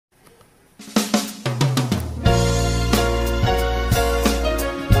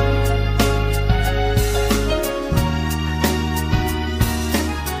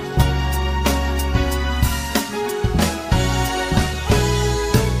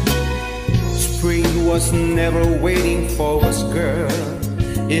was never waiting for us, girl.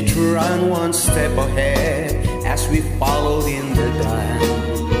 It ran one step ahead as we followed in the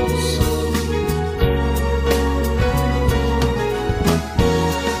dance.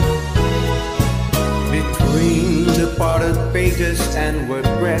 Between the parted pages and were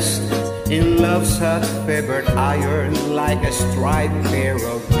pressed in love's hot fevered iron like a striped pair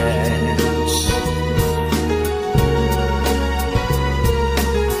of hands.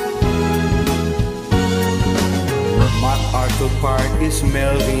 The park is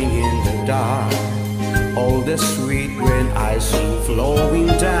melting in the dark. All the sweet green ice flowing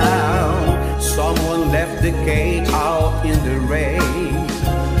down. Someone left the cake out in the rain.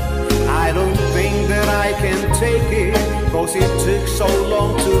 I don't think that I can take it, 'cause it took so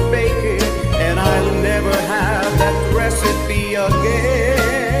long to bake it, and I'll never have that recipe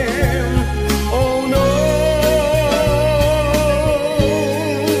again. Oh no.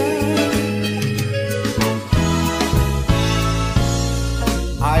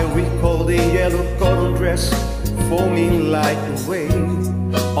 I recall the yellow cotton dress foaming like a wave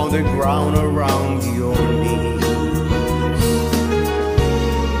on the ground around your knees.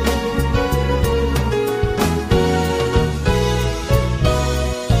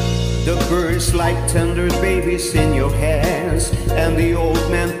 The birds like tender babies in your hands, and the old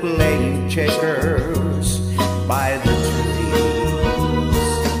man playing checkers by the trees.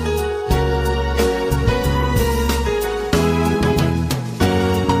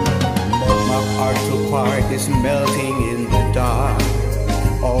 Park is melting in the dark.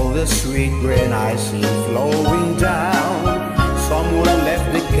 All the sweet green ice flowing down. Someone left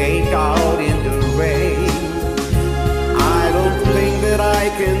the cake out in the rain. I don't think that I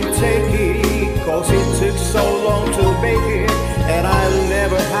can take it, 'cause it took so long to bake it, and I'll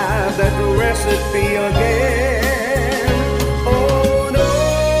never have that recipe again. Oh no.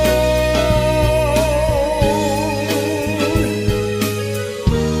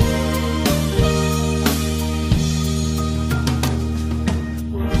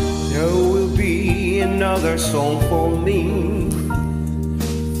 Another song for me,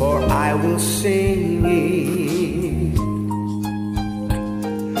 for I will sing it.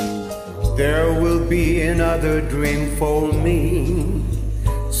 There will be another dream for me,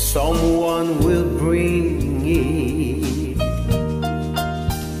 someone will bring it.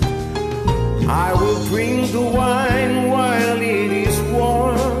 I will bring the wine while it is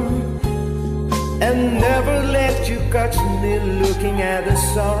warm, and never let you catch me looking at the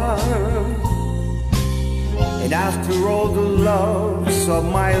sun. And after all the loves of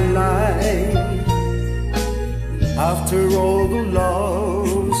my life, after all the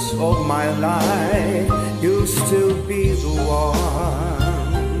loves of my life, you'll still be the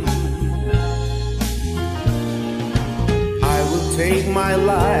one. I will take my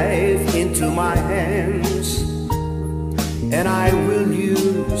life into my hands, and I will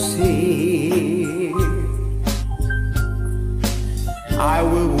use it. I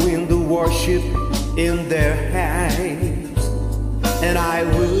will win the worship in their hands, and I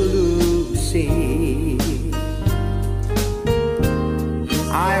will lose it.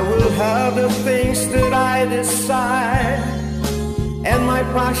 I will have the things that I desire, and my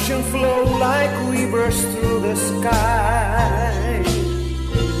passion flow like rivers through the sky.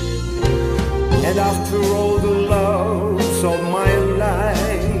 And after all the loves of my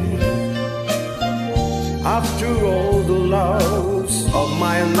life, after all the loves of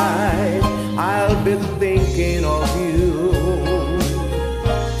my life, I'll be thinking of you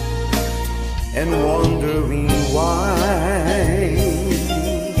and wondering why.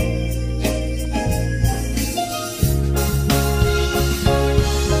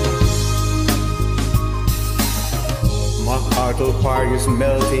 My heart of fire is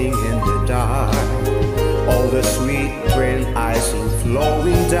melting in the dark. All the sweet green ice is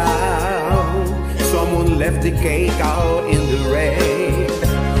flowing down. Someone left the cake out in the rain.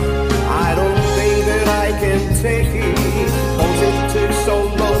 I don't think that I can take it, 'cause it took so